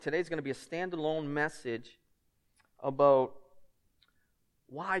today's going to be a standalone message about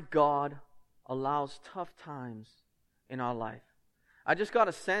why God allows tough times in our life. I just got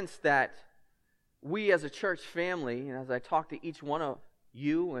a sense that we as a church family, and as I talk to each one of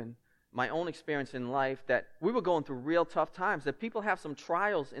you and my own experience in life, that we were going through real tough times, that people have some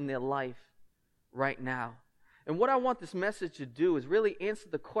trials in their life right now. And what I want this message to do is really answer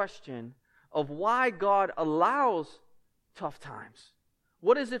the question of why God allows tough times.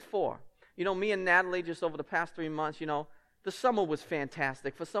 What is it for? You know, me and Natalie, just over the past 3 months, the summer was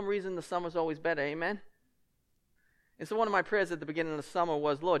fantastic. For some reason, the summer's always better, amen? And so one of my prayers at the beginning of the summer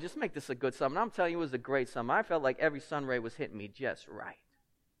was, Lord, just make this a good summer. And I'm telling you, it was a great summer. I felt like every sun ray was hitting me just right.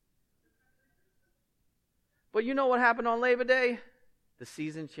 But you know what happened on Labor Day? The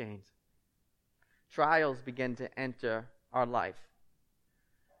season changed. Trials began to enter our life.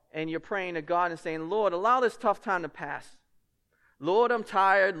 And you're praying to God and saying, Lord, allow this tough time to pass. Lord, I'm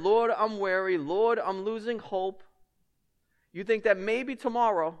tired. Lord, I'm weary. Lord, I'm losing hope. You think that maybe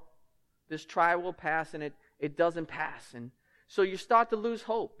tomorrow this trial will pass, and it doesn't pass. And so you start to lose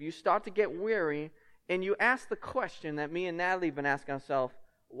hope. You start to get weary, and you ask the question that me and Natalie have been asking ourselves,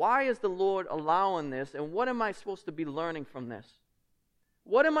 why is the Lord allowing this, and what am I supposed to be learning from this?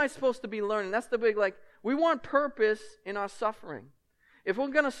 What am I supposed to be learning? That's the big, we want purpose in our suffering. If we're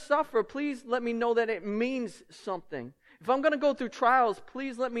going to suffer, please let me know that it means something. If I'm going to go through trials,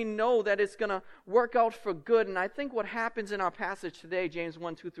 please let me know that it's going to work out for good. And I think what happens in our passage today, James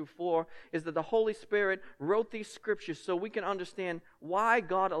 1, 2 through 4, is that the Holy Spirit wrote these scriptures so we can understand why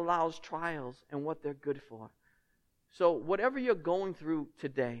God allows trials and what they're good for. So whatever you're going through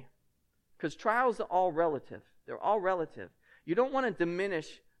today, because trials are all relative. They're all relative. You don't want to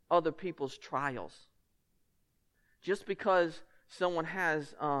diminish other people's trials. Just because someone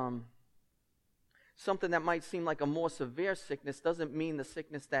has something that might seem like a more severe sickness doesn't mean the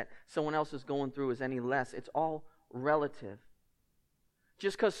sickness that someone else is going through is any less. It's all relative.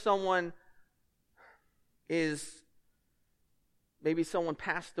 Just because maybe someone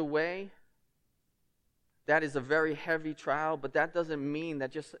passed away, that is a very heavy trial, but that doesn't mean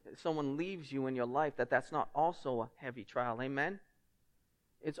that just someone leaves you in your life, that's not also a heavy trial. Amen?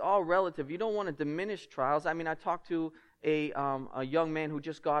 It's all relative. You don't want to diminish trials. I mean, I talked to a young man who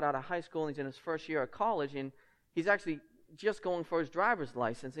just got out of high school, and he's in his first year of college, and he's actually just going for his driver's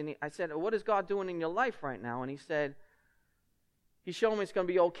license. And I said, what is God doing in your life right now? And he said, he's showing me it's going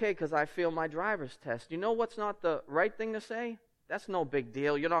to be okay because I failed my driver's test. You know what's not the right thing to say? That's no big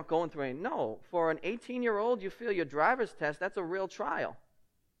deal. You're not going through it. No, for an 18-year-old, you fail your driver's test, that's a real trial.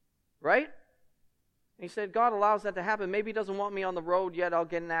 Right? And he said, God allows that to happen. Maybe he doesn't want me on the road yet. I'll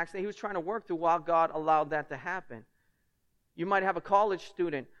get in an accident. He was trying to work through while God allowed that to happen. You might have a college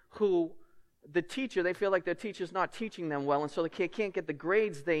student who the teacher, they feel like their teacher's not teaching them well, and so they can't get the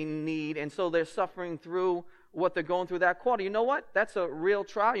grades they need, and so they're suffering through what they're going through that quarter. You know what? That's a real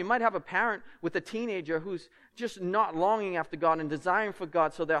trial. You might have a parent with a teenager who's just not longing after God and desiring for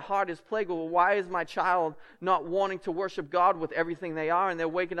God, so their heart is plagued. Well, why is my child not wanting to worship God with everything they are? And they're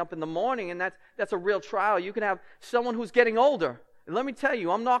waking up in the morning, and that's a real trial. You can have someone who's getting older. And let me tell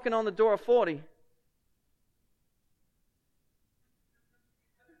you, I'm knocking on the door of 40.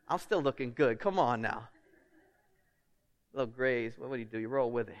 I'm still looking good. Come on now. Little grays. What do you do? You roll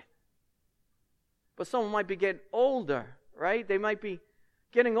with it. But someone might be getting older, right? They might be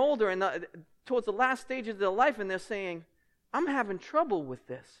getting older and towards the last stages of their life, and they're saying, I'm having trouble with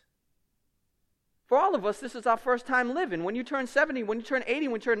this. For all of us, this is our first time living. When you turn 70, when you turn 80,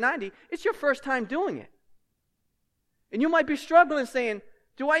 when you turn 90, it's your first time doing it. And you might be struggling saying,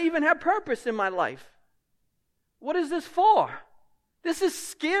 do I even have purpose in my life? What is this for? This is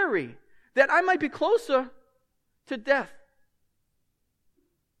scary, that I might be closer to death.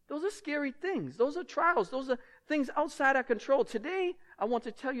 Those are scary things. Those are trials. Those are things outside our control. Today, I want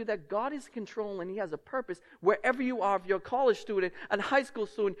to tell you that God is in control and He has a purpose wherever you are. If you're a college student, a high school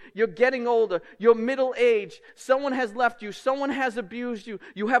student, you're getting older, you're middle age, someone has left you, someone has abused you,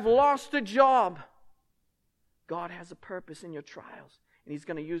 you have lost a job. God has a purpose in your trials, and He's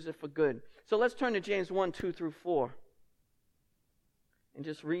going to use it for good. So let's turn to James 1, 2 through 4. And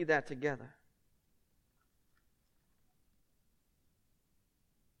just read that together.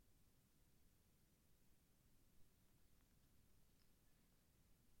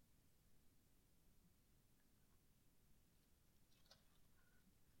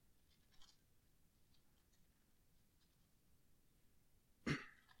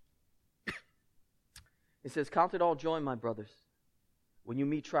 It says, count it all joy, my brothers, when you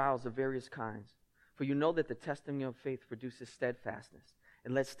meet trials of various kinds. For you know that the testing of faith produces steadfastness.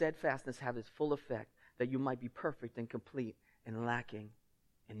 And let steadfastness have its full effect, that you might be perfect and complete and lacking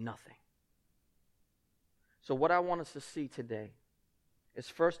in nothing. So what I want us to see today is,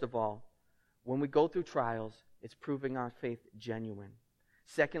 first of all, when we go through trials, it's proving our faith genuine.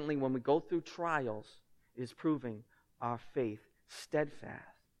 Secondly, when we go through trials, it is proving our faith steadfast.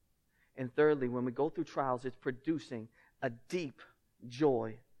 And thirdly, when we go through trials, it's producing a deep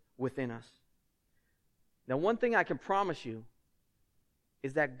joy within us. Now, one thing I can promise you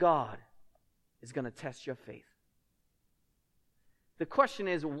is that God is going to test your faith. The question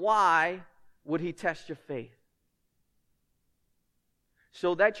is, why would He test your faith?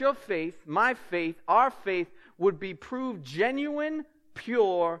 So that your faith, my faith, our faith would be proved genuine,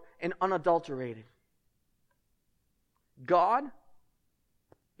 pure, and unadulterated. God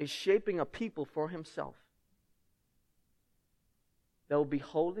is shaping a people for Himself that will be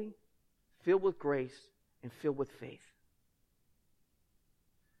holy, filled with grace, and filled with faith.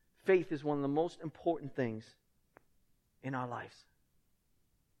 Faith is one of the most important things in our lives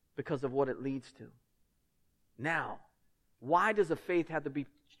because of what it leads to. Now, why does a faith have to be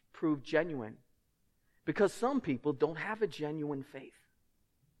proved genuine? Because some people don't have a genuine faith.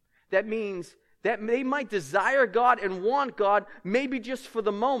 That means that they might desire God and want God maybe just for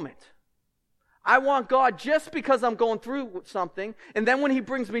the moment. I want God just because I'm going through something, and then when He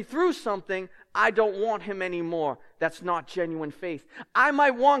brings me through something, I don't want Him anymore. That's not genuine faith. I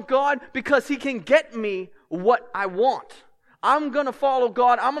might want God because He can get me what I want. I'm going to follow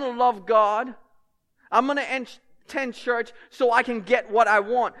God. I'm going to love God. I'm going to attend church so I can get what I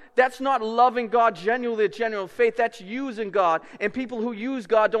want. That's not loving God genuinely, a genuine faith. That's using God. And people who use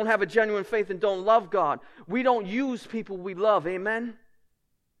God don't have a genuine faith and don't love God. We don't use people we love. Amen?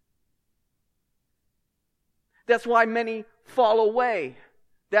 That's why many fall away.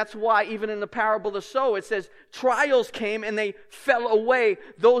 That's why even in the parable of the sower, it says trials came and they fell away.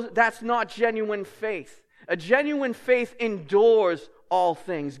 That's not genuine faith. A genuine faith endures all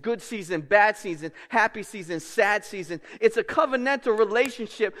things. Good season, bad season, happy season, sad season. It's a covenantal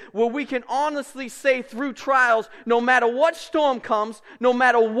relationship where we can honestly say through trials, no matter what storm comes, no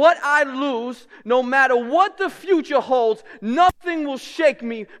matter what I lose, no matter what the future holds, nothing will shake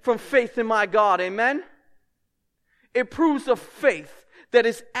me from faith in my God. Amen? It proves a faith that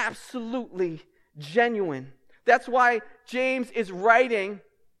is absolutely genuine. That's why James is writing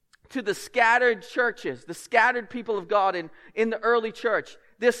to the scattered churches, the scattered people of God in the early church.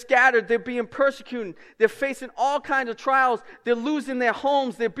 They're scattered. They're being persecuted. They're facing all kinds of trials. They're losing their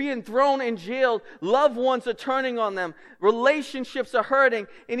homes. They're being thrown in jail. Loved ones are turning on them. Relationships are hurting.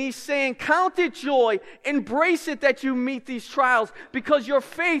 And he's saying, count it joy. Embrace it that you meet these trials because your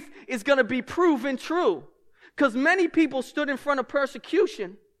faith is going to be proven true. Because many people stood in front of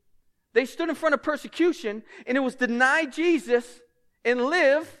persecution. They stood in front of persecution and it was deny Jesus and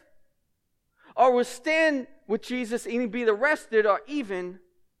live, or was stand with Jesus and be arrested or even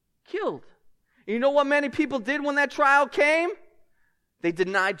killed. And you know what many people did when that trial came? They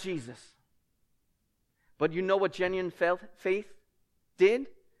denied Jesus. But you know what genuine faith did?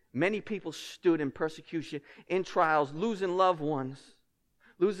 Many people stood in persecution, in trials, losing loved ones,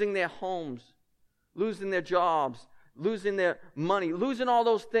 losing their homes, losing their jobs, losing their money, losing all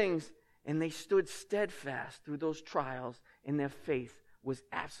those things. And they stood steadfast through those trials, and their faith was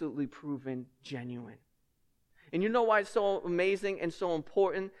absolutely proven genuine. And you know why it's so amazing and so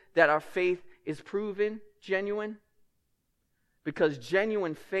important that our faith is proven genuine? Because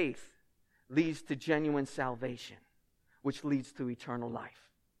genuine faith leads to genuine salvation, which leads to eternal life.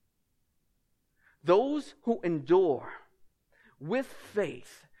 Those who endure with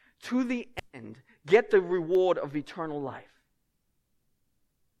faith to the end get the reward of eternal life.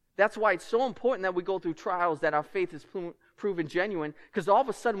 That's why it's so important that we go through trials, that our faith is proven genuine, because all of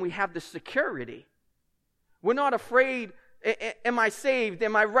a sudden we have the security. We're not afraid, am I saved?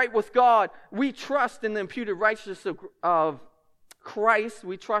 Am I right with God? We trust in the imputed righteousness of Christ.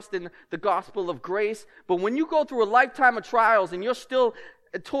 We trust in the gospel of grace. But when you go through a lifetime of trials and you're still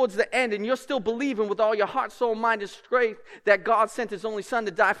towards the end and you're still believing with all your heart, soul, mind, and strength that God sent His only Son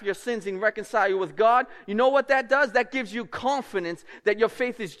to die for your sins and reconcile you with God, you know what that does? That gives you confidence that your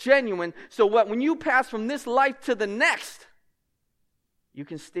faith is genuine, so when you pass from this life to the next, you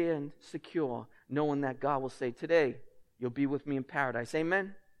can stand secure knowing that God will say, today you'll be with me in paradise.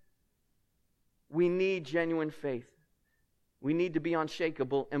 Amen? We need genuine faith. We need to be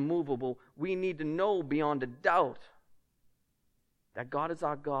unshakable, immovable. We need to know beyond a doubt that God is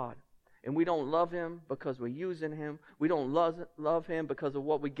our God. And we don't love Him because we're using Him. We don't love Him because of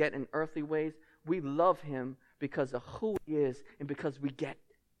what we get in earthly ways. We love Him because of who He is and because we get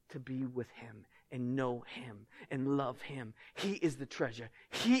to be with Him and know Him and love Him. He is the treasure.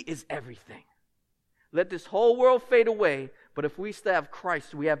 He is everything. Let this whole world fade away, but if we still have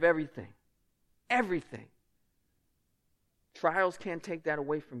Christ, we have everything. Everything. Trials can't take that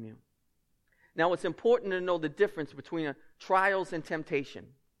away from you. Now, it's important to know the difference between trials and temptation.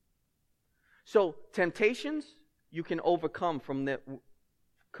 So, temptations, you can overcome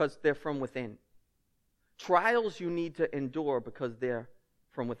because they're from within. Trials you need to endure because they're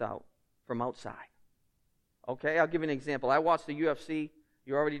from without, from outside. Okay, I'll give you an example. I watched the UFC.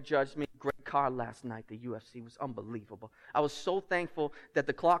 You already judged me. Great card last night. The UFC was unbelievable. I was so thankful that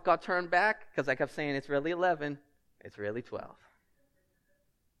the clock got turned back because I kept saying it's really 11. It's really 12.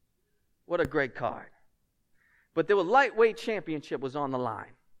 What a great card. But the lightweight championship was on the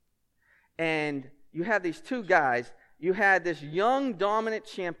line. And you had these two guys. You had this young, dominant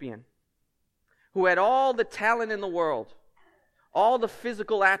champion who had all the talent in the world, all the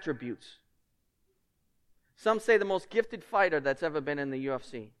physical attributes. Some say the most gifted fighter that's ever been in the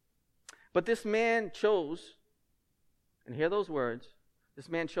UFC. But this man chose, and hear those words, this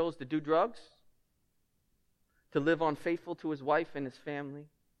man chose to do drugs, to live unfaithful to his wife and his family,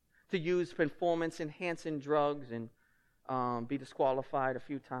 to use performance-enhancing drugs and be disqualified a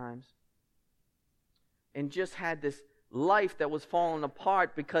few times, and just had this life that was falling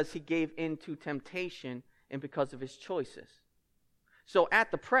apart because he gave in to temptation and because of his choices. So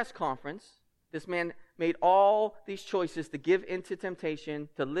at the press conference, this man made all these choices to give in to temptation,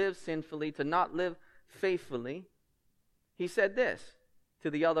 to live sinfully, to not live faithfully. He said this to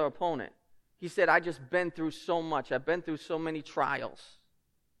the other opponent. He said, I just been through so much. I've been through so many trials.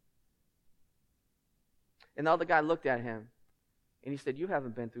 And the other guy looked at him and he said, you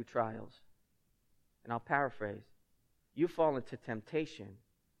haven't been through trials. And I'll paraphrase. You fall into temptation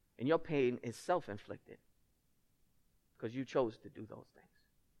and your pain is self-inflicted because you chose to do those things.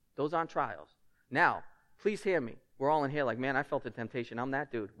 Those aren't trials. Now, please hear me. We're all in here like, man, I felt the temptation. I'm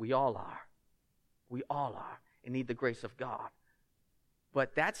that dude. We all are. We all are and need the grace of God.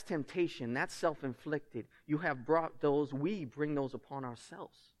 But that's temptation. That's self-inflicted. You have brought those. We bring those upon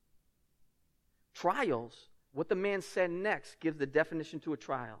ourselves. Trials, what the man said next gives the definition to a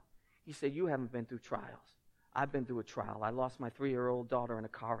trial. He said, you haven't been through trials. I've been through a trial. I lost my 3-year-old daughter in a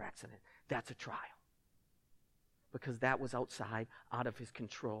car accident. That's a trial. Because that was outside, out of his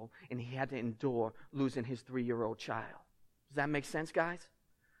control, and he had to endure losing his 3-year-old child. Does that make sense, guys?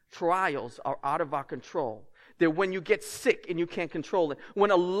 Trials are out of our control. They're when you get sick and you can't control it.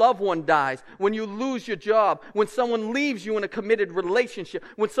 When a loved one dies. When you lose your job. When someone leaves you in a committed relationship.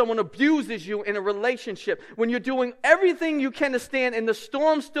 When someone abuses you in a relationship. When you're doing everything you can to stand and the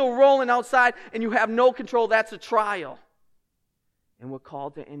storm's still rolling outside and you have no control. That's a trial. And we're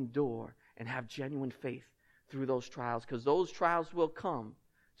called to endure and have genuine faith through those trials, because those trials will come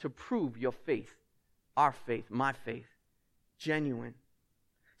to prove your faith, our faith, my faith, genuine.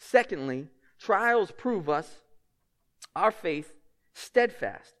 Secondly, trials prove us, our faith,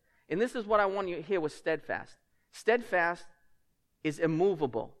 steadfast. And this is what I want you to hear with steadfast. Steadfast is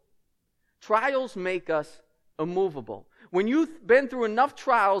immovable. Trials make us immovable. When you've been through enough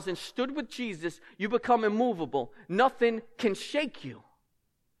trials and stood with Jesus, you become immovable. Nothing can shake you.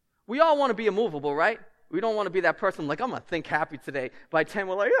 We all want to be immovable, right? We don't want to be that person like, I'm going to think happy today. By 10,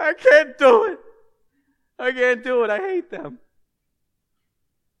 we're like, I can't do it. I can't do it. I hate them.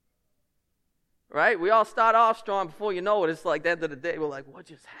 Right? We all start off strong. Before you know it, it's like the end of the day, we're like, what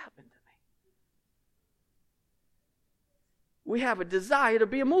just happened to me? We have a desire to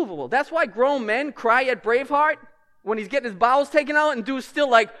be immovable. That's why grown men cry at Braveheart when he's getting his bowels taken out and dude's still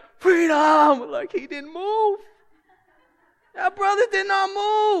like, freedom! Like, he didn't move. That brother did not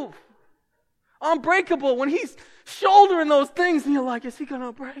move. Unbreakable, when he's shouldering those things and you're like, is he going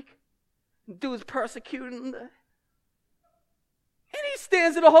to break? Dude's persecuting him. And he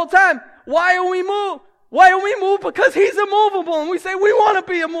stands there the whole time. Why are we moved? Why are we moved? Because he's immovable. And we say, we want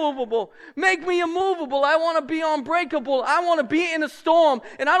to be immovable. Make me immovable. I want to be unbreakable. I want to be in a storm.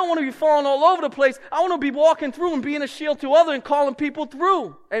 And I don't want to be falling all over the place. I want to be walking through and being a shield to others and calling people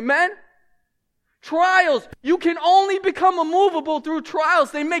through. Amen? Trials. You can only become immovable through trials.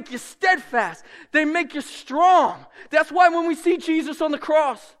 They make you steadfast. They make you strong. That's why when we see Jesus on the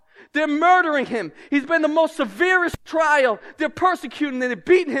cross, they're murdering him. He's been the most severest trial. They're persecuting him. They've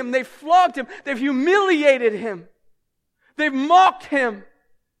beaten him. They've flogged him. They've humiliated him. They've mocked him.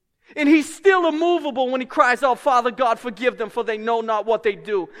 And he's still immovable when he cries out, Father God, forgive them, for they know not what they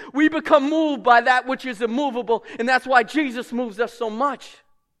do. We become moved by that which is immovable, and that's why Jesus moves us so much.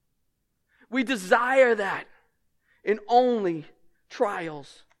 We desire that, and only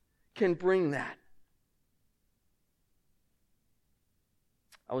trials can bring that.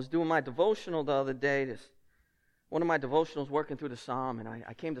 I was doing my devotional the other day. One of my devotionals working through the Psalm, and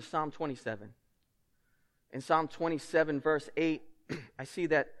I came to Psalm 27. In Psalm 27, verse 8, I see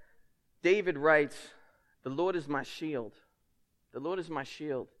that David writes, "The Lord is my shield. The Lord is my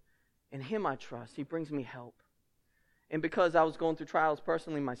shield. In him I trust. He brings me help." And because I was going through trials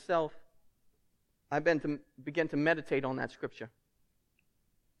personally myself, I began to meditate on that scripture.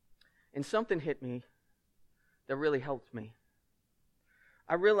 And something hit me that really helped me.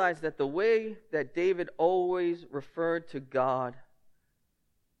 I realized that the way that David always referred to God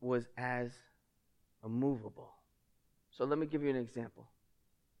was as immovable. So let me give you an example.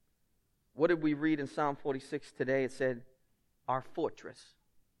 What did we read in Psalm 46 today? It said, "Our fortress."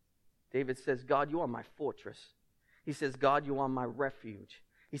 David says, "God, you are my fortress." He says, "God, you are my refuge."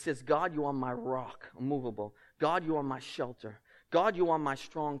 He says, "God, you are my rock," immovable. "God, you are my shelter. God, you are my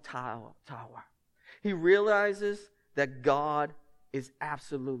strong tower." He realizes that God is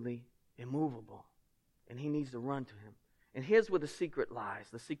absolutely immovable, and he needs to run to him. And here's where the secret lies,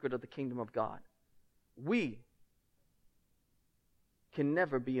 the secret of the kingdom of God. We can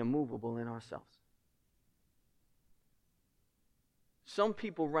never be immovable in ourselves. Some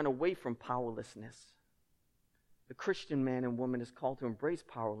people run away from powerlessness. The Christian man and woman is called to embrace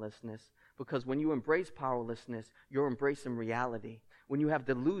powerlessness, because when you embrace powerlessness, you're embracing reality. When you have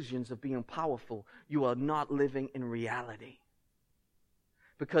delusions of being powerful, you are not living in reality.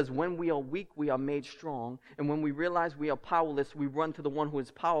 Because when we are weak, we are made strong. And when we realize we are powerless, we run to the one who is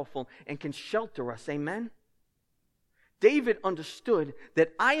powerful and can shelter us. Amen? David understood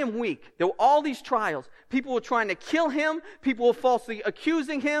that I am weak. There were all these trials. People were trying to kill him. People were falsely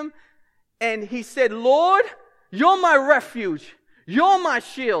accusing him. And he said, "Lord, you're my refuge. You're my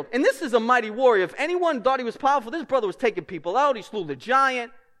shield." And this is a mighty warrior. If anyone thought he was powerful, this brother was taking people out. He slew the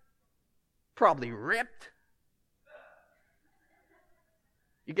giant. Probably ripped.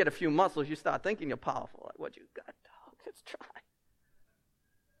 You get a few muscles, you start thinking you're powerful. Like, what you got, dog? Let's try.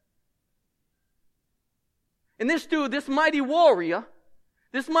 And this dude, this mighty warrior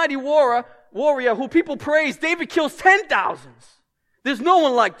who people praise, David kills 10,000s. There's no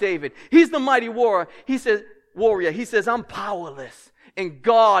one like David. He's the mighty warrior. He says, "I'm powerless, and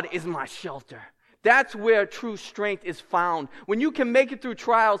God is my shelter." That's where true strength is found. When you can make it through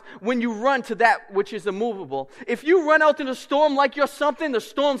trials, when you run to that which is immovable. If you run out in a storm like you're something, the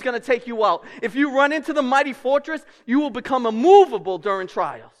storm's going to take you out. If you run into the mighty fortress, you will become immovable during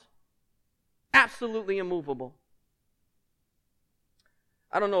trials. Absolutely immovable.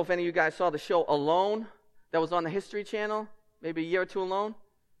 I don't know if any of you guys saw the show Alone that was on the History Channel, maybe a year or two alone.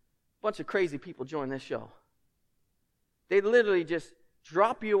 A bunch of crazy people joined this show. They literally just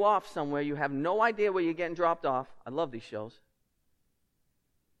drop you off somewhere. You have no idea where you're getting dropped off. I love these shows.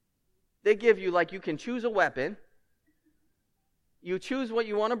 They give you, like, you can choose a weapon. You choose what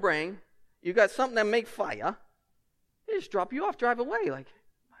you want to bring. You got something that make fire. They just drop you off, drive away. Like,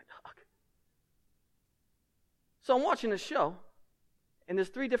 my dog. So I'm watching this show, and there's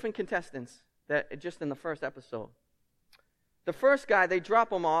 3 different contestants that just in the first episode. The first guy, they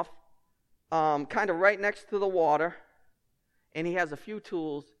drop him off kind of right next to the water. And he has a few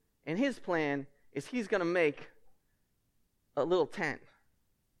tools, and his plan is he's going to make a little tent.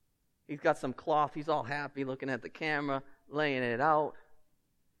 He's got some cloth. He's all happy looking at the camera, laying it out.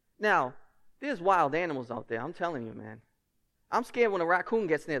 Now, there's wild animals out there. I'm telling you, man. I'm scared when a raccoon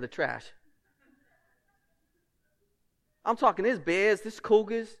gets near the trash. I'm talking, there's bears, there's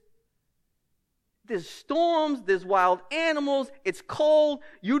cougars. There's storms, there's wild animals. It's cold.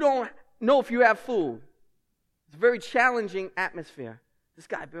 You don't know if you have food. It's a very challenging atmosphere. This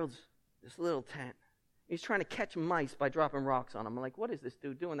guy builds this little tent. He's trying to catch mice by dropping rocks on them. I'm like, what is this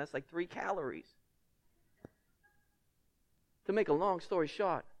dude doing? That's like 3 calories. To make a long story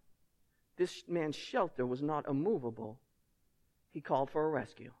short, this man's shelter was not immovable. He called for a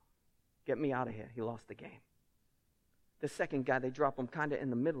rescue. Get me out of here. He lost the game. The second guy, they drop him kind of in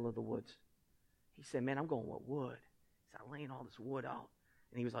the middle of the woods. He said, "Man, I'm going with wood." He started laying all this wood out.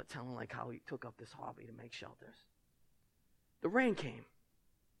 And he was like telling like how he took up this hobby to make shelters. The rain came.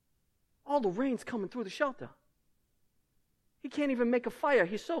 All the rain's coming through the shelter. He can't even make a fire.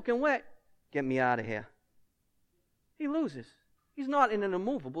 He's soaking wet. Get me out of here. He loses. He's not in an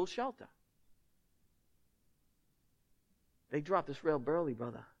immovable shelter. They drop this real burly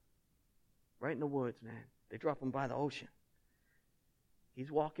brother right in the woods, man. They drop him by the ocean. He's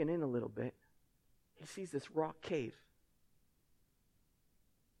walking in a little bit. He sees this rock cave.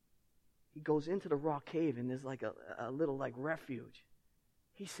 He goes into the rock cave, and there's like a little like refuge.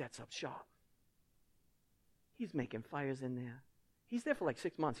 He sets up shop. He's making fires in there. He's there for like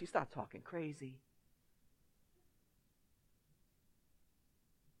 6 months. He starts talking crazy.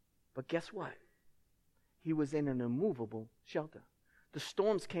 But guess what? He was in an immovable shelter. The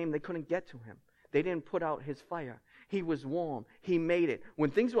storms came, they couldn't get to him. They didn't put out his fire. He was warm. He made it. When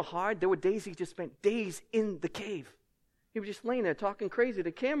things were hard, there were days he just spent days in the cave. He was just laying there talking crazy to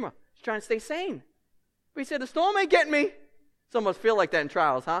the camera. He's trying to stay sane. But he said, the storm ain't getting me. Some of us feel like that in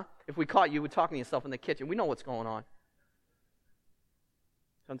trials, huh? If we caught you talking to yourself in the kitchen, we know what's going on.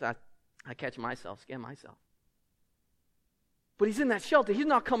 Sometimes I catch myself, scare myself. But he's in that shelter. He's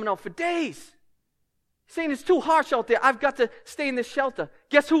not coming out for days. He's saying it's too harsh out there. I've got to stay in this shelter.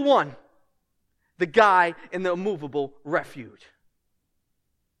 Guess who won? The guy in the immovable refuge.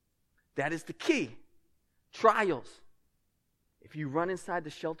 That is the key. Trials. If you run inside the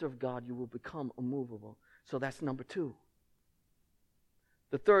shelter of God, you will become immovable. So that's number 2.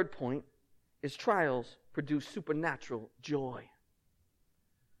 The third point is trials produce supernatural joy.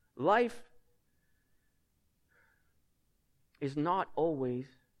 Life is not always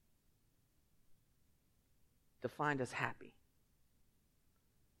defined as happy.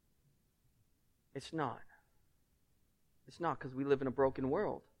 It's not. It's not, because we live in a broken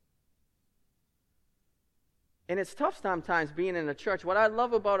world. And it's tough sometimes being in a church. What I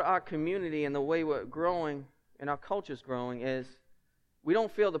love about our community and the way we're growing and our culture's growing is we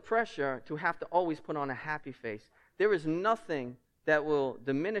don't feel the pressure to have to always put on a happy face. There is nothing that will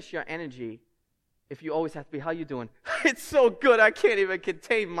diminish your energy if you always have to be, how you doing? It's so good, I can't even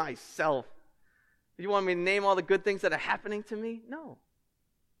contain myself. You want me to name all the good things that are happening to me? No.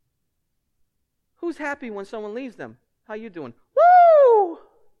 Who's happy when someone leaves them? How you doing? Woo!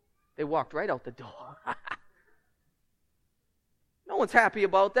 They walked right out the door. No one's happy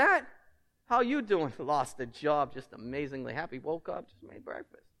about that. How you doing? Lost a job, just amazingly happy. Woke up, just made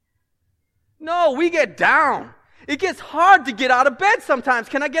breakfast. No, we get down. It gets hard to get out of bed sometimes.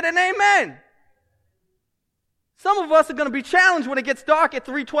 Can I get an amen? Some of us are going to be challenged when it gets dark at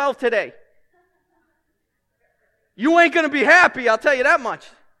 3:12 today. You ain't going to be happy, I'll tell you that much.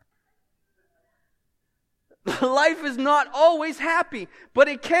 Life is not always happy, but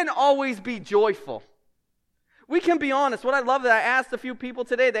it can always be joyful. We can be honest. What I love that I asked a few people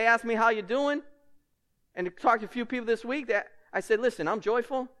today, they asked me how you doing, and I talked to a few people this week, that I said, listen, I'm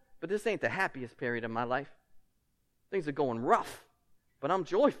joyful, but this ain't the happiest period of my life. Things are going rough, but I'm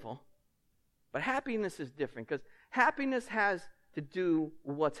joyful. But happiness is different, because happiness has to do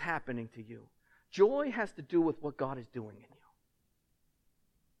with what's happening to you. Joy has to do with what God is doing in you.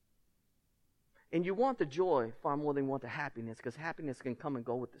 And you want the joy far more than you want the happiness, because happiness can come and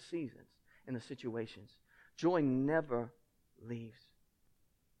go with the seasons and the situations. Joy never leaves.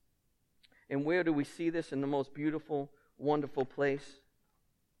 And where do we see this? In the most beautiful, wonderful place.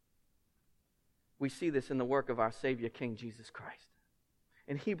 We see this in the work of our Savior, King Jesus Christ.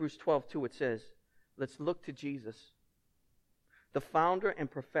 In Hebrews 12:2 it says, let's look to Jesus, the founder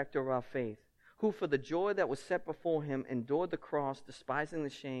and perfecter of our faith, who for the joy that was set before him endured the cross, despising the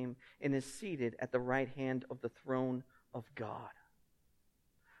shame, and is seated at the right hand of the throne of God.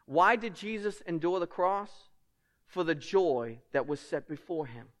 Why did Jesus endure the cross? For the joy that was set before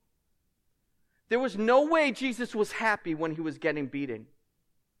him. There was no way Jesus was happy when he was getting beaten,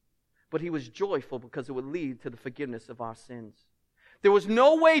 but he was joyful because it would lead to the forgiveness of our sins. There was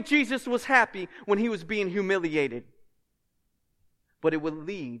no way Jesus was happy when he was being humiliated, but it would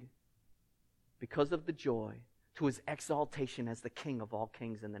lead, because of the joy, to his exaltation as the King of all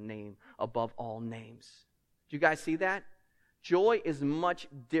kings and the name above all names. Do you guys see that? Joy is much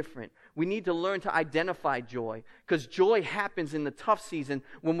different. We need to learn to identify joy, because joy happens in the tough season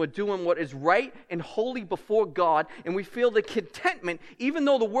when we're doing what is right and holy before God, and we feel the contentment, even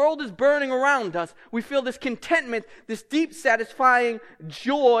though the world is burning around us, we feel this contentment, this deep satisfying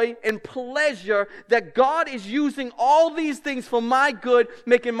joy and pleasure that God is using all these things for my good,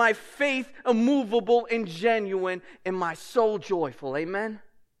 making my faith immovable and genuine, and my soul joyful. Amen?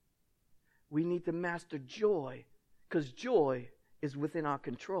 We need to master joy, because joy is within our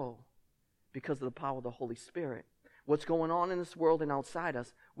control because of the power of the Holy Spirit. What's going on in this world and outside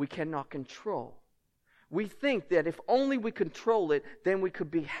us, we cannot control. We think that if only we control it, then we could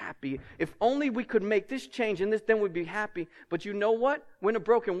be happy. If only we could make this change and this, then we'd be happy. But you know what? We're in a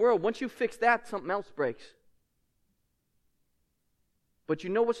broken world. Once you fix that, something else breaks. But you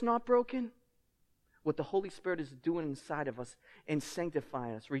know what's not broken? What the Holy Spirit is doing inside of us and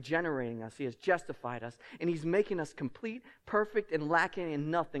sanctifying us, regenerating us. He has justified us, and He's making us complete, perfect, and lacking in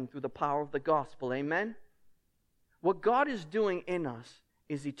nothing through the power of the gospel. Amen? What God is doing in us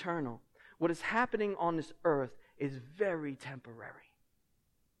is eternal. What is happening on this earth is very temporary.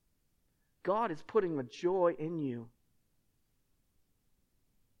 God is putting a joy in you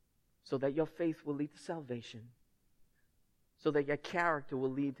so that your faith will lead to salvation, so that your character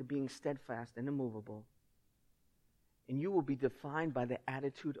will lead to being steadfast and immovable. And you will be defined by the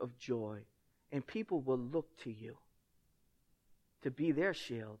attitude of joy And people will look to you to be their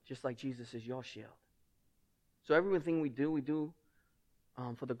shield, just like Jesus is your shield. So everything we do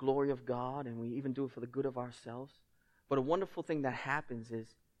for the glory of God, and we even do it for the good of ourselves. But a wonderful thing that happens is,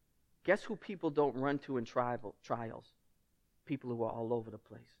 guess who people don't run to in trials? People who are all over the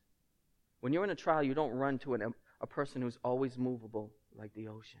place. When you're in a trial, you don't run to a person who's always movable like the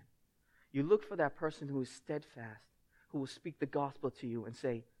ocean. You look for that person who is steadfast, who will speak the gospel to you and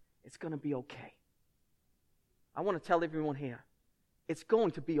say, it's going to be okay. I want to tell everyone here, it's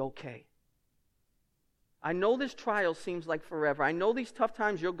going to be okay. I know this trial seems like forever. I know these tough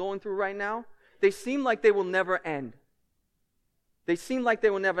times you're going through right now, they seem like they will never end. They seem like they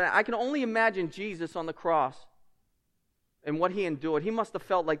will never end. I can only imagine Jesus on the cross and what he endured. He must have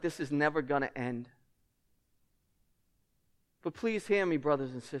felt like this is never going to end. But please hear me,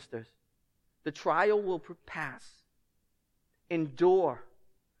 brothers and sisters. The trial will pass. Endure.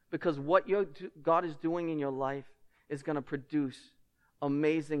 Because what God is doing in your life is going to produce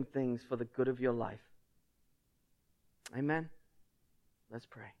amazing things for the good of your life. Amen? Let's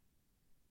pray.